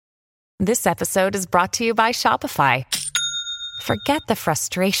This episode is brought to you by Shopify. Forget the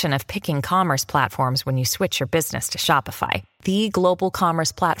frustration of picking commerce platforms when you switch your business to Shopify, the global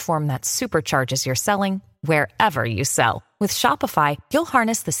commerce platform that supercharges your selling wherever you sell. With Shopify, you'll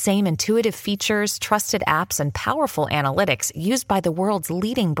harness the same intuitive features, trusted apps, and powerful analytics used by the world's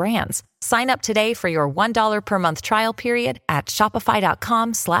leading brands. Sign up today for your $1 per month trial period at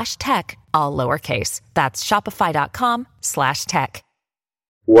shopify.com/tech, all lowercase. That's shopify.com/tech.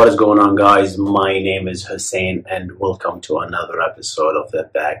 What is going on, guys? My name is Hussein, and welcome to another episode of the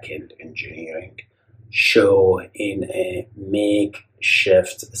Backend Engineering Show in a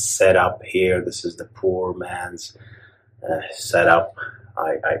makeshift setup here. This is the poor man's setup.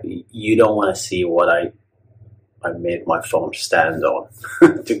 You don't want to see what I made my phone stand on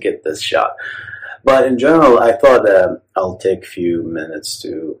to get this shot. But in general, I thought I'll take a few minutes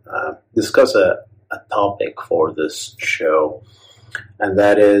to discuss a topic for this show. And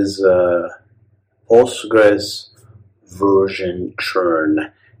that is Postgres version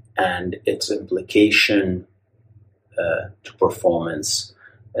churn and its implication to performance,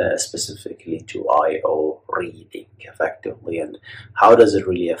 specifically to I/O reading effectively, and how does it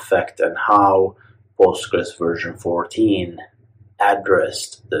really affect, and how Postgres version 14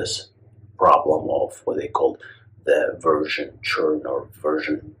 addressed this problem of what they call the version churn or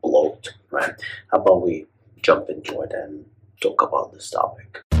version bloat, right? How about we jump into it and talk about this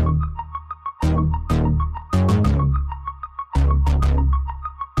topic.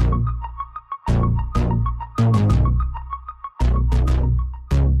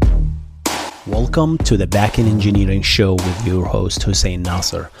 Welcome to the Backend Engineering Show with your host Hussein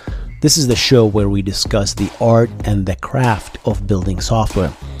Nasser. This is the show where we discuss the art and the craft of building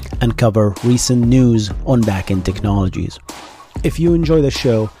software and cover recent news on backend technologies. If you enjoy the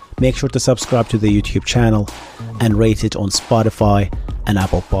show, make sure to subscribe to the YouTube channel and rate it on Spotify and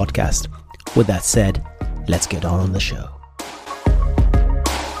Apple Podcast. With that said, let's get on the show.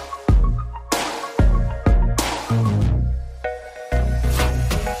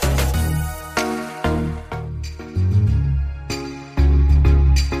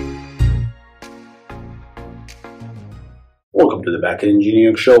 Welcome to the Backend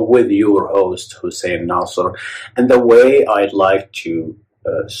Engineering Show with your host Hussein Nasser. And the way I'd like to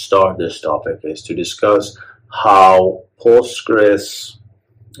start this topic is to discuss how Postgres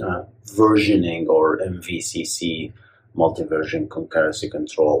versioning or MVCC, multi-version concurrency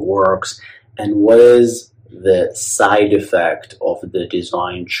control, works, and what is the side effect of the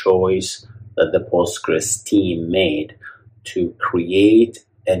design choice that the Postgres team made to create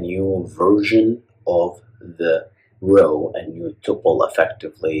a new version of the row, a new tuple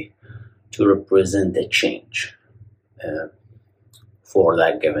effectively, to represent a change for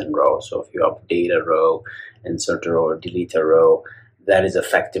that given row. So if you update a row, insert a row, or delete a row, that is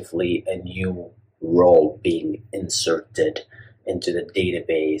effectively a new row being inserted into the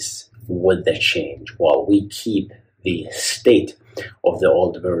database with the change, while we keep the state of the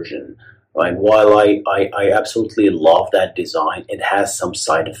old version. Right? While I absolutely love that design, it has some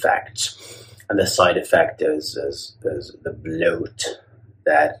side effects. And the side effect is the bloat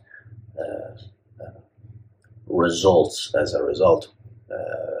that results as a result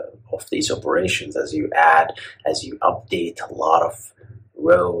of these operations. As you add, as you update a lot of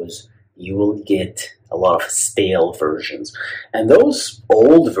rows, you will get a lot of stale versions. And those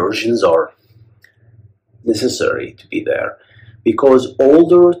old versions are necessary to be there because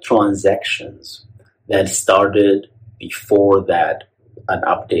older transactions that started before that an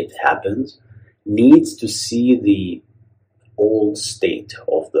update happens needs to see the old state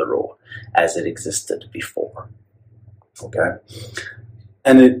of the row as it existed before. Okay?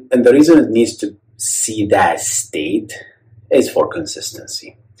 And the reason it needs to see that state is for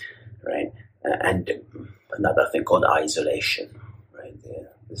consistency, right? And another thing called isolation, right?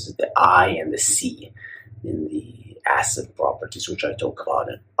 This is the I and the C in the asset properties, which I talk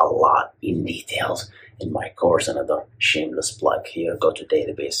about a lot in details in my course. Another shameless plug here, go to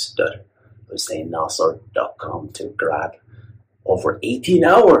database.husseinnasser.com to grab over 18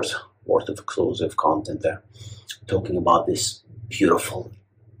 hours worth of exclusive content there, talking about this beautiful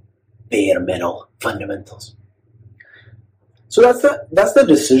bare metal fundamentals. So that's the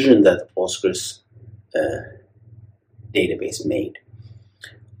decision that the Postgres database made,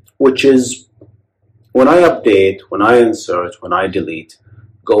 which is when I update, when I insert, when I delete,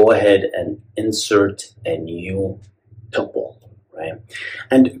 go ahead and insert a new tuple, right?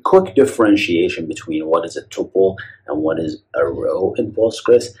 And quick differentiation between what is a tuple and what is a row in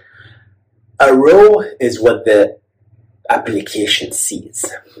Postgres. A row is what the application sees,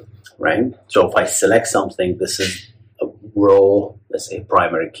 right? So if I select something, this is a row, let's say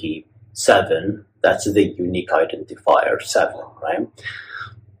primary key, 7. That's the unique identifier 7, right?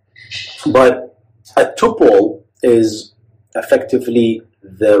 But a tuple is effectively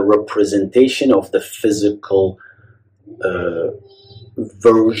the representation of the physical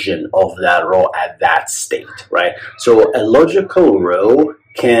version of that row at that state, right? So a logical row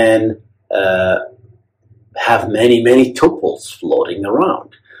can have many, many tuples floating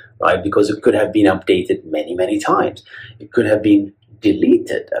around, right? Because it could have been updated many, many times. It could have been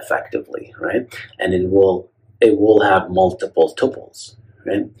deleted effectively, right? And it will have multiple tuples,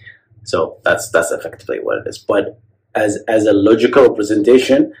 right? So that's effectively what it is. But as a logical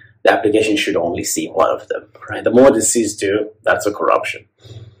representation, the application should only see one of them, right? The moment it sees two, that's a corruption,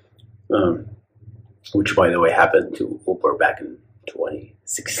 which, by the way, happened to Uber back in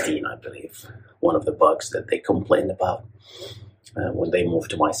 2016, I believe. One of the bugs that they complained about when they moved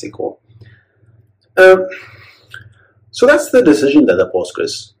to MySQL. So that's the decision that the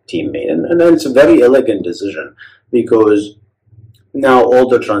Postgres team made, and then it's a very elegant decision because now all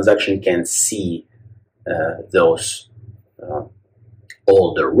the transaction can see those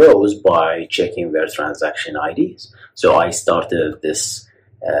older rows by checking their transaction IDs. So I started this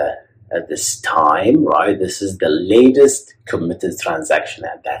at this time, right? This is the latest committed transaction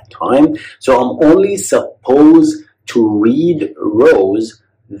at that time. So I'm only supposed to read rows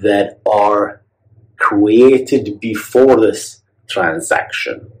that are created before this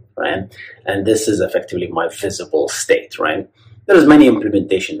transaction, right? And this is effectively my visible state, right? There's many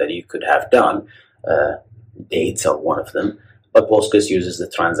implementation that you could have done. Dates are one of them. But Postgres uses the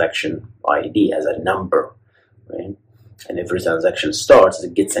transaction ID as a number, right? And every transaction starts,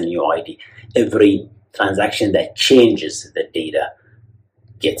 it gets a new ID. Every transaction that changes the data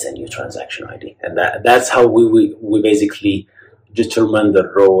gets a new transaction ID. And that's how we basically determine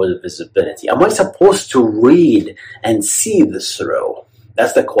the row visibility. Am I supposed to read and see this row?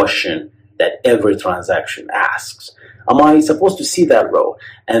 That's the question that every transaction asks. Am I supposed to see that row?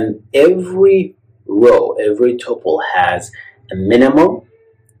 And every row, every tuple has a minimum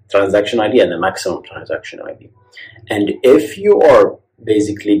transaction ID and a maximum transaction ID. And if you are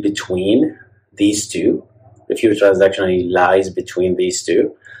basically between these two, if your transaction ID lies between these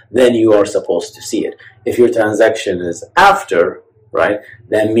two, then you are supposed to see it. If your transaction is after, right,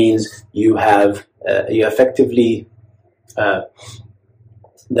 that means you have, you effectively, that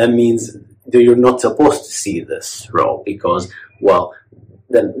means that you're not supposed to see this row because, well,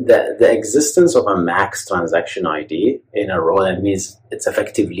 the existence of a max transaction ID in a row, that means it's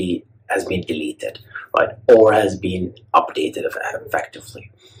effectively has been deleted, right, or has been updated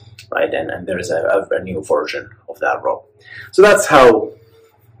effectively, right, and there is a new version of that row. So that's how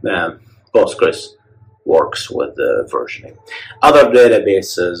Postgres works with the versioning. Other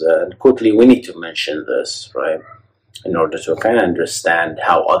databases, and quickly we need to mention this, right, in order to kind of understand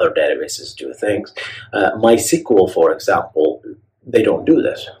how other databases do things. MySQL, for example, they don't do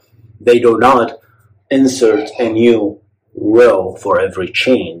this. They do not insert a new row for every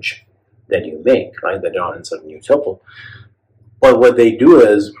change that you make, right? They don't insert a new tuple. But what they do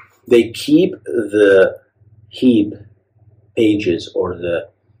is they keep the heap pages or the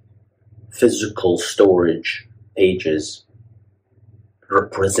physical storage pages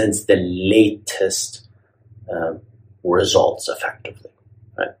represents the latest results effectively,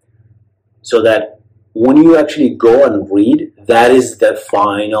 right? So that when you actually go and read, that is the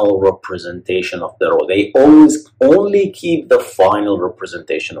final representation of the row. They always only keep the final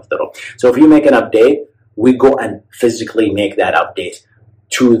representation of the row. So if you make an update, we go and physically make that update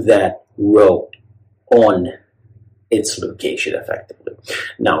to that row on its location effectively.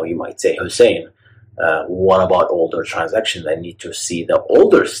 Now you might say, Hussein, what about older transactions? I need to see the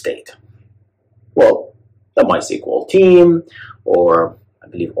older state. Well, the MySQL team, or I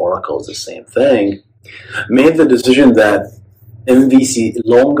believe Oracle is the same thing, made the decision that MVC,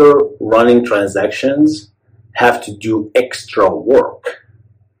 longer running transactions, have to do extra work,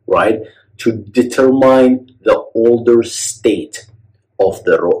 right, to determine the older state of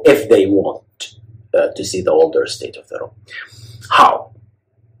the row if they want to see the older state of the row. How?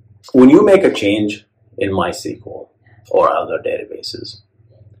 When you make a change in MySQL or other databases,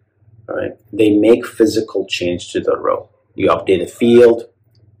 right, they make physical change to the row. You update a field,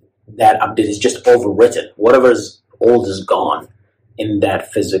 that update is just overwritten. Whatever is old is gone in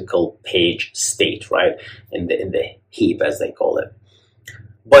that physical page state, right? In the heap, as they call it.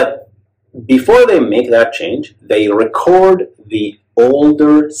 But before they make that change, they record the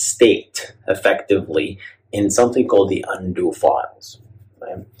older state effectively in something called the undo files.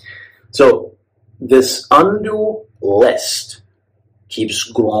 Right? So this undo list keeps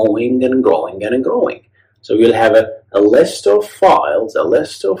growing and growing and growing. So you'll have a list of files, a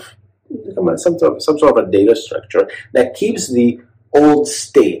list of some sort of a data structure that keeps the old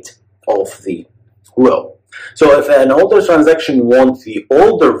state of the row. So if an older transaction wants the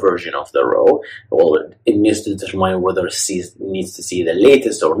older version of the row, well, it needs to determine whether it needs to see the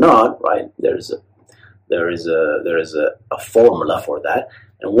latest or not, right? There is a formula for that.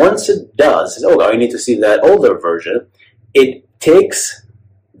 And once it does, I need to see that older version, it takes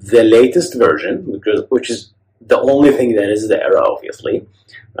the latest version, which is the only thing that is there, obviously,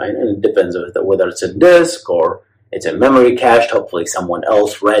 right? And it depends on whether it's a disk or it's in memory cached. Hopefully someone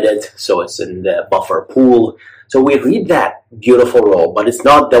else read it, so it's in the buffer pool. So we read that beautiful row, but it's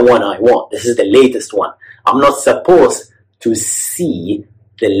not the one I want. This is the latest one. I'm not supposed to see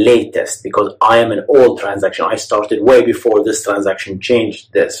the latest because I am an old transaction. I started way before this transaction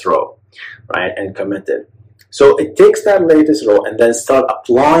changed this row, right, and committed. So it takes that latest row and then start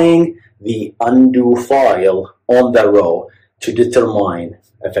applying the undo file on the row to determine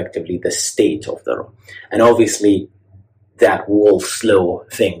effectively the state of the row. And obviously that will slow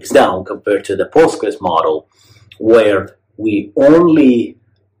things down compared to the Postgres model where it's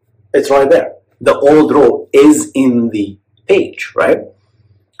right there. The old row is in the page, right?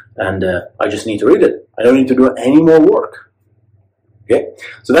 And I just need to read it. I don't need to do any more work. Okay,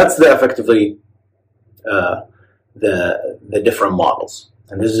 so that's effectively the different models,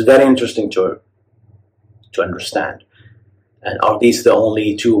 and this is very interesting to understand. And are these the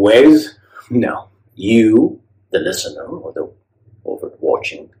only two ways? No. You, the listener, or the over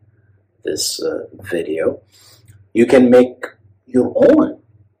watching this video, you can make your own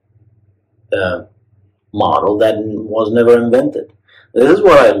model that was never invented. This is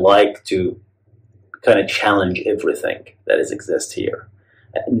what I like to kind of challenge everything that exists here.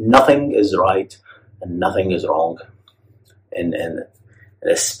 Nothing is right and nothing is wrong in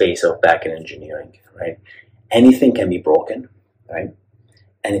the space of backend engineering, right? Anything can be broken, right?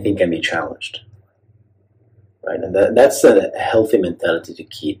 Anything can be challenged, right? And that's a healthy mentality to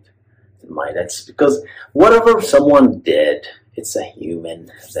keep in mind. That's because whatever someone did, it's a human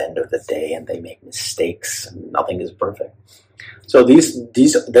at the end of the day, and they make mistakes, and nothing is perfect. So this is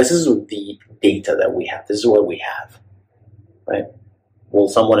the data that we have. This is what we have, right? Will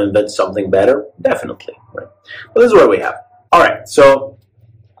someone invent something better? Definitely, right? But this is what we have. All right, so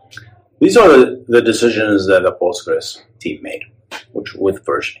these are the decisions that the Postgres team made, with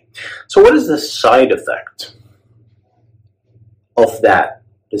versioning. So what is the side effect of that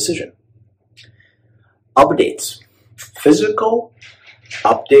decision? Updates. Physical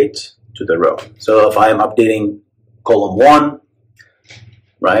update to the row. So if I am updating column 1,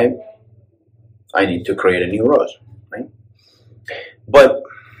 right, I need to create a new row, right? But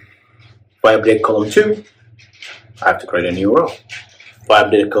if I update column 2, I have to create a new row. If I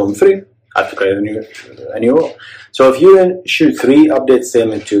update column 3, I have to create a new row. So if you shoot 3 update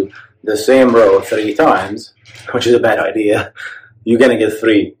statements to the same row 3 times, which is a bad idea, you're going to get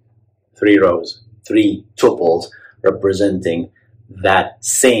three rows, 3 tuples representing that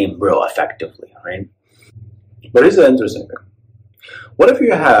same row effectively, right? But here's the interesting thing. What if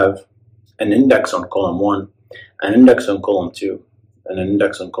you have an index on column 1, an index on column 2, and an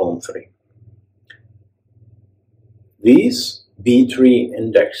index on column 3? These B-tree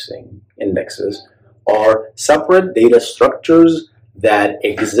indexes are separate data structures that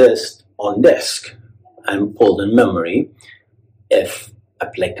exist on disk and pulled in memory, if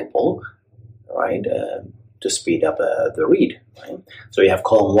applicable, right, to speed up the read. Right? So you have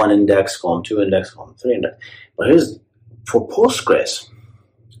column 1 index, column 2 index, column 3 index. But for Postgres,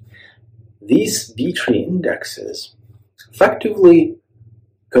 these B-tree indexes effectively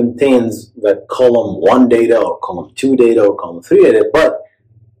contains the column 1 data or column 2 data or column 3 data, but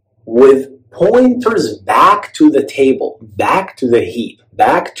with pointers back to the table, back to the heap,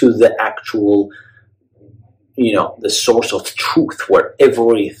 back to the actual, the source of truth where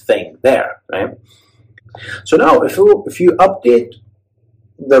everything there, right? So now if you update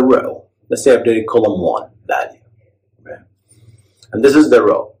the row, let's say I updated column 1 value, okay? And this is the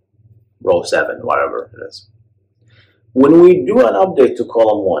row 7, whatever it is. When we do an update to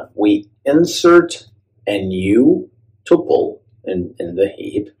column 1, we insert a new tuple in the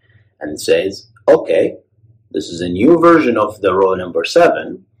heap and says, okay, this is a new version of the row number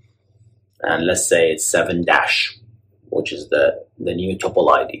 7, and let's say it's 7 dash, which is the new tuple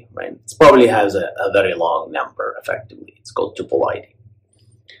ID, right? It probably has a very long number, effectively. It's called tuple ID.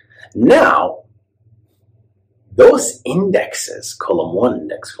 Now, those indexes, column 1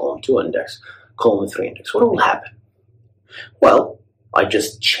 index, column 2 index, column 3 index, what will happen? Well, I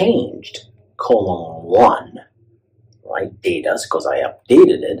just changed column 1, right, data, because I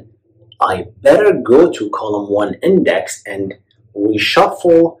updated it. I better go to column 1 index and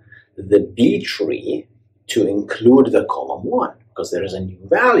reshuffle the B tree to include the column 1 because there is a new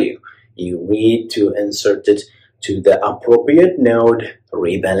value. You need to insert it to the appropriate node,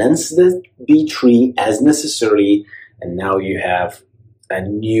 rebalance the B tree as necessary, and now you have a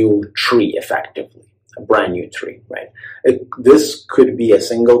new tree effectively, a brand new tree, right? This could be a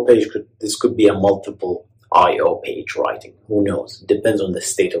single page, this could be a multiple I/O page writing. Who knows? Depends on the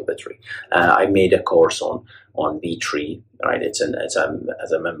state of the tree. I made a course on B tree, right? It's as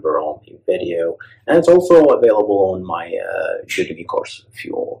a member on the video, and it's also available on my Udemy course if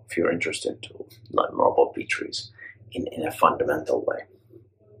you're interested to learn more about B trees in a fundamental way.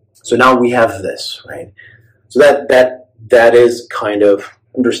 So now we have this, right? So that is kind of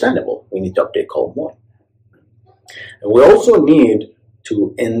understandable. We need to update column 1, and we also need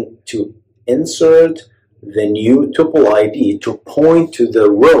to insert the new tuple ID to point to the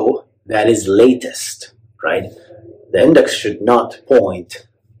row that is latest, right? The index should not point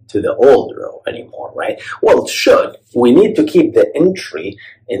to the old row anymore, right? Well, it should. We need to keep the entry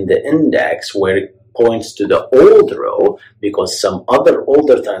in the index where it points to the old row because some other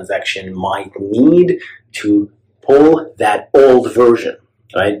older transaction might need to pull that old version,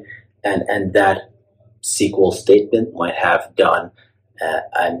 right? And that SQL statement might have done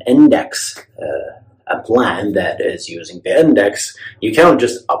an index a plan that is using the index. You cannot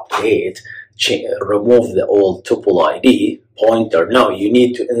just update, remove the old tuple ID pointer. No, you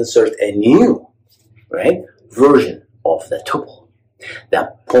need to insert a new, right, version of the tuple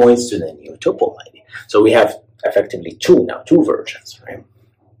that points to the new tuple ID. So we have effectively two versions, right?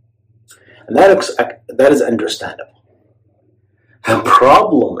 And that is understandable. The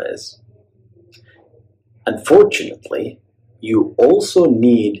problem is, unfortunately, you also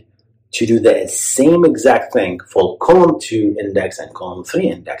need to do the same exact thing for column 2 index and column 3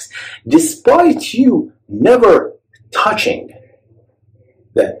 index, despite you never touching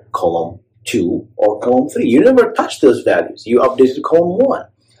the column 2 or column 3. You never touch those values. You updated column 1.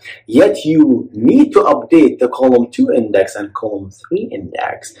 Yet you need to update the column 2 index and column 3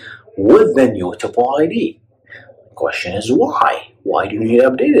 index with the new tuple ID. The question is why? Why do you need to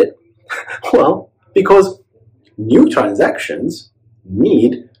update it? Well, because new transactions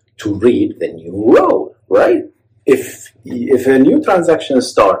need to read the new row, right? If a new transaction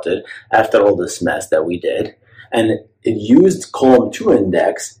started after all this mess that we did, and it used column 2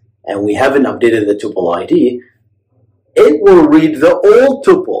 index, and we haven't updated the tuple ID, it will read the old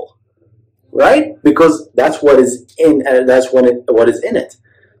tuple, right? Because that's what is in, what is in it.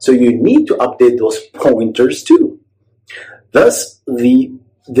 So you need to update those pointers too. Thus,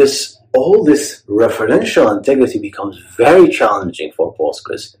 all this referential integrity becomes very challenging for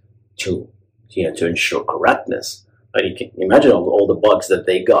Postgres to ensure correctness. But you can imagine all the bugs that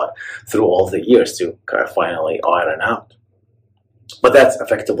they got through all the years to kind of finally iron out. But that's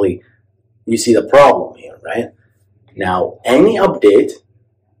effectively, you see the problem here, right? Now, any update,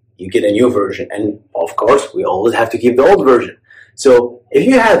 you get a new version. And of course, we always have to keep the old version. So if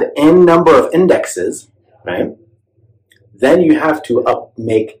you have n number of indexes, right, then you have to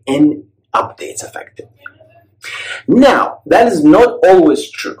make n updates effectively. Now, that is not always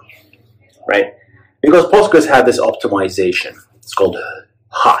true, right? Because Postgres had this optimization. It's called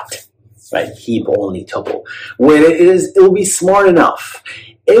HOT, right? Heap only tuple, where it'll be smart enough.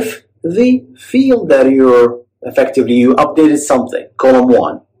 If the field that you updated something, column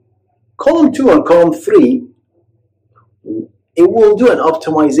 1, column 2, and column 3, it will do an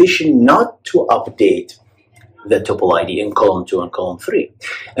optimization not to update the tuple ID in column 2 and column 3.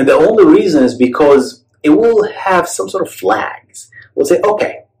 And the only reason is because it will have some sort of flags. We'll say,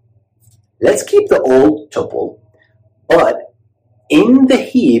 okay, let's keep the old tuple, but in the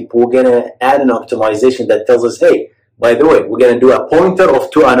heap, we're going to add an optimization that tells us, hey, by the way, we're going to do a pointer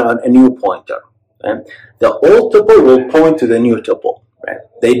to a new pointer. Right? The old tuple will point to the new tuple. Right?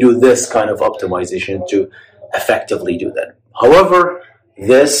 They do this kind of optimization to effectively do that. However,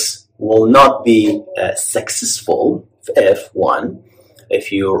 this will not be successful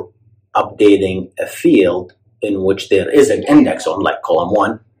if you're updating a field in which there is an index on, like column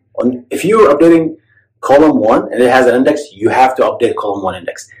 1. If you're updating column 1 and it has an index, you have to update column 1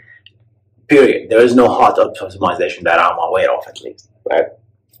 index. Period. There is no hot optimization that I'm aware of, at least, right?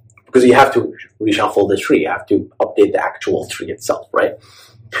 Because you have to reshuffle the tree. You have to update the actual tree itself, right?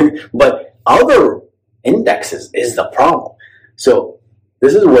 But other indexes is the problem. So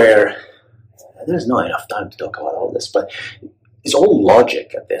this is where there's not enough time to talk about all this, but it's all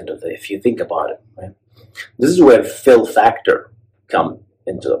logic at the end of the day, if you think about it, right? This is where fill factor come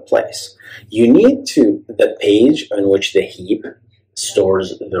into place. You need the page in which the heap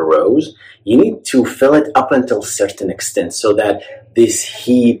stores the rows, you need to fill it up until a certain extent so that this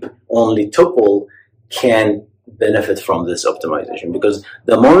heap-only tuple can benefit from this optimization. Because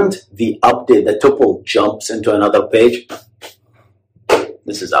the moment the tuple jumps into another page,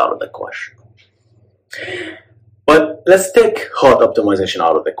 this is out of the question. But let's take hot optimization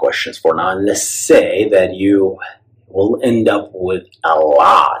out of the questions for now, and let's say that you will end up with a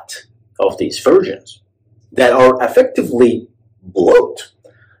lot of these versions that are effectively bloat.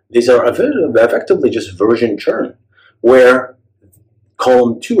 These are effectively just version churn, where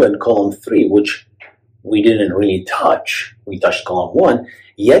column 2 and column 3, which we didn't really touch, we touched column 1,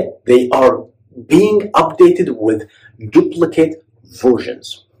 yet they are being updated with duplicate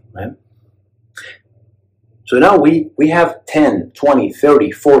versions, right? So now we have 10, 20,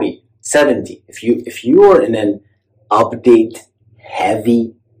 30, 40, 70. If you are in an update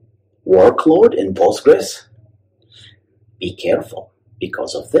heavy workload in Postgres, be careful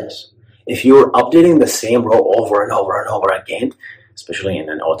because of this. If you're updating the same row over and over and over again, especially in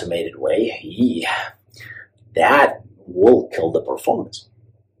an automated way, that will kill the performance.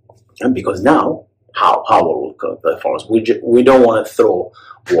 And because now, how will it kill the performance? We don't want to throw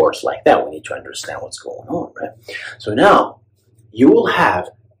words like that. We need to understand what's going on, right? So now, you will have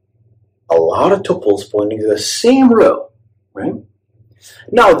a lot of tuples pointing to the same row, right?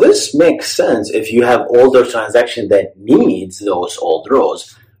 Now, this makes sense if you have older transaction that needs those old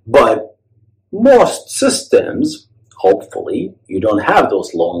rows, but most systems, hopefully, you don't have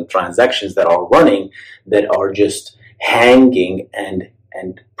those long transactions that are running that are just hanging and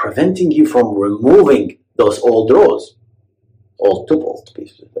preventing you from removing those old rows, old tuples to be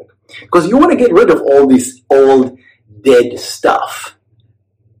specific. Because you want to get rid of all this old dead stuff.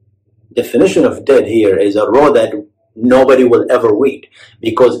 Definition of dead here is a row that nobody will ever read,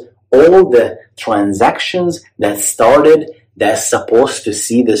 because all the transactions that started that's supposed to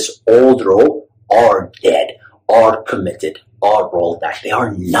see this old row are dead, are committed, are rolled back. They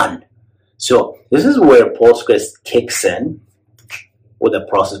are none. So this is where Postgres kicks in with a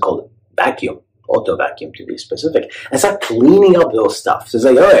process called vacuum, auto vacuum to be specific, and start cleaning up those stuff. So it's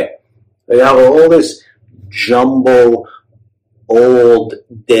like, all right, we have all this jumbo old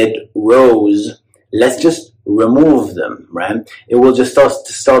dead rows. Let's just remove them, right? It will just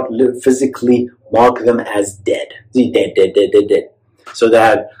start physically mark them as dead. Dead. So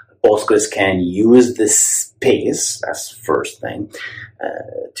that Postgres can use this space, that's first thing,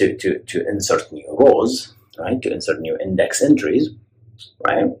 to insert new rows, right? To insert new index entries,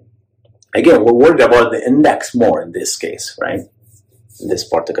 right? Again, we're worried about the index more in this case, right? In this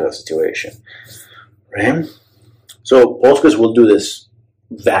particular situation, right? So Postgres will do this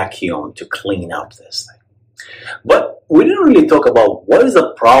vacuum to clean up this thing. But we didn't really talk about what is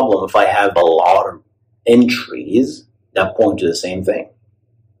the problem if I have a lot of entries that point to the same thing.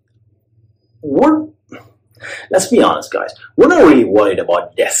 Let's be honest, guys. We're not really worried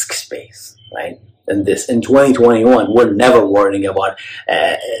about disk space, right? In 2021, we're never worrying about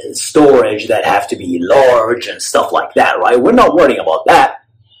storage that have to be large and stuff like that, right? We're not worrying about that.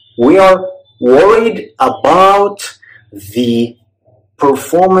 We are worried about the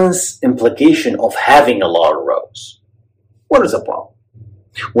performance implication of having a lot of rows. What is the problem?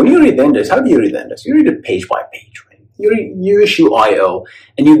 When you read the index, how do you read the index? You read it page by page, right? You issue I/O,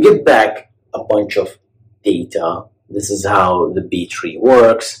 and you get back a bunch of data. This is how the B tree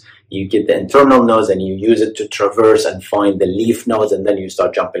works. You get the internal nodes, and you use it to traverse and find the leaf nodes, and then you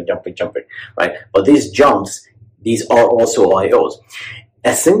start jumping, right? But these jumps, these are also I/Os.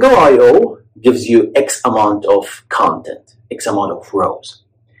 A single I/O gives you X amount of content, X amount of rows.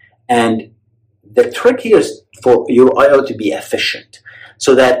 And the trick here is for your I/O to be efficient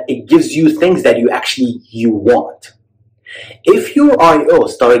so that it gives you things that you want. If your I/O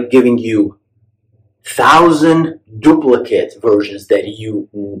started giving you 1,000 duplicate versions that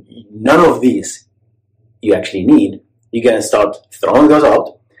none of these you actually need, you're going to start throwing those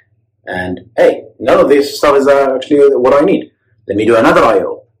out. And, hey, none of this stuff is actually what I need. Let me do another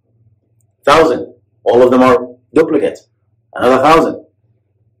I/O. 1,000. All of them are duplicates. Another 1,000.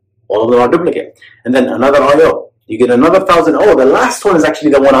 All of them are duplicate. And then another I/O. You get another 1,000. Oh, the last one is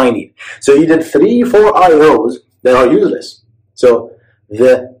actually the one I need. So you did 3-4 I/Os that are useless. So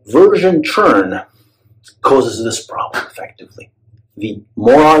the version churn causes this problem effectively. The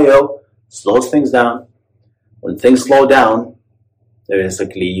more I/O slows things down. When things slow down,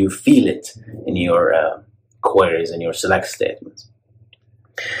 basically you feel it in your queries and your select statements.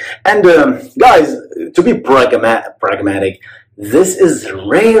 And guys, to be pragmatic, this is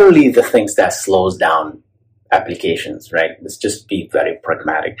rarely the things that slows down applications, right? Let's just be very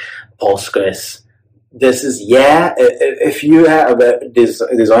pragmatic. Postgres this is, if you have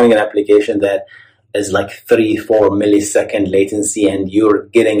designing an application that is like 3-4 millisecond latency and you're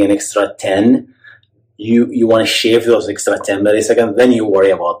getting an extra 10, you want to shave those extra 10 milliseconds, then you worry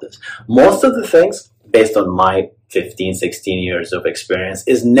about this. Most of the things, based on my 15, 16 years of experience,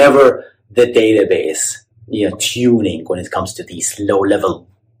 is never the database, tuning when it comes to these low-level,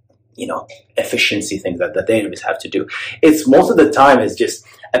 efficiency things that the database have to do. It's most of the time is just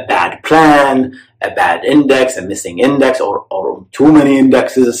a bad plan, a bad index, a missing index, or too many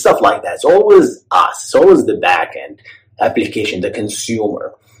indexes, stuff like that. It's always us. It's always the backend application, the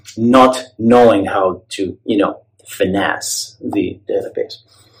consumer, not knowing how to, finesse the database.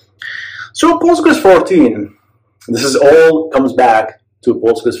 So Postgres 14, this is all comes back to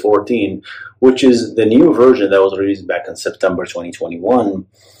Postgres 14, which is the new version that was released back in September 2021.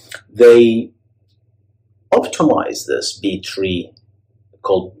 They optimized this B-tree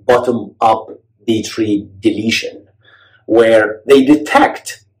called bottom-up B-tree deletion, where they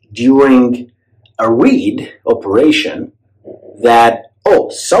detect during a read operation that,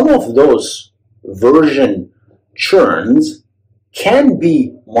 some of those version churns can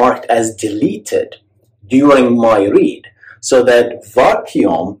be marked as deleted during my read, so that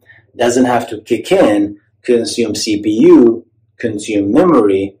vacuum doesn't have to kick in, consume CPU, consume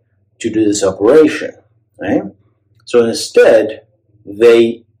memory to do this operation, right? So instead,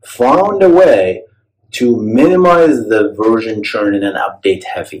 they found a way to minimize the version churn in an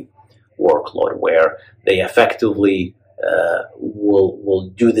update-heavy workload, where they effectively will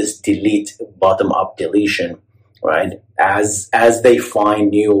do this delete, bottom-up deletion, right? As they find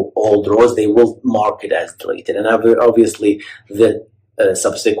new old rows, they will mark it as deleted, and obviously the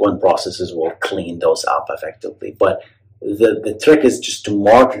subsequent processes will clean those up effectively. But the trick is just to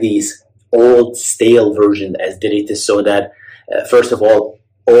mark these old stale versions as deleted, so that first of all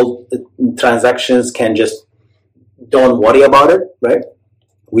transactions can just don't worry about it, right?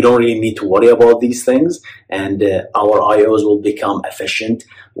 We don't really need to worry about these things, and our IOs will become efficient,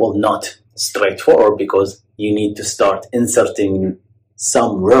 well, not straightforward, because you need to start inserting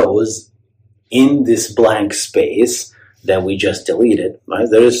some rows in this blank space that we just deleted, right?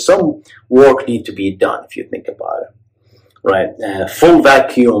 There is some work need to be done if you think about it, right? Full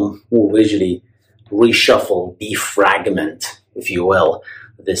vacuum will usually reshuffle, defragment, if you will,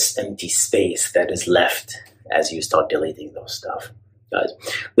 this empty space that is left as you start deleting those stuff. Guys,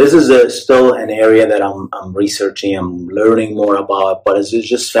 this is still an area that I'm researching, I'm learning more about, but it's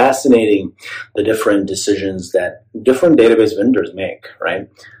just fascinating the different decisions that different database vendors make, right?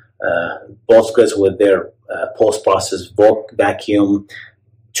 Postgres with their post-process vacuum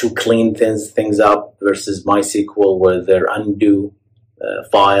to clean things up versus MySQL with their undo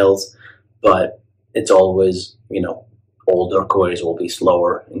files, but it's always, older queries will be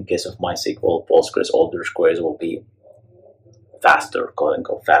slower. In case of MySQL, Postgres, older queries will be faster, quote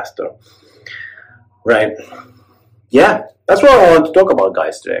unquote faster, right? Yeah, that's what I want to talk about,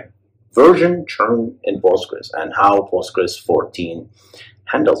 guys, today. Version churn in Postgres and how Postgres 14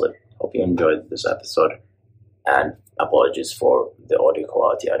 handles it. Hope you enjoyed this episode, and apologies for the audio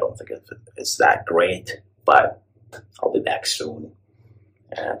quality. I don't think it's that great, but I'll be back soon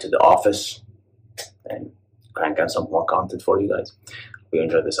to the office and crank out some more content for you guys. Hope you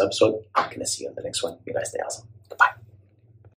enjoyed this episode. I'm going to see you in the next one. You guys stay awesome. Goodbye.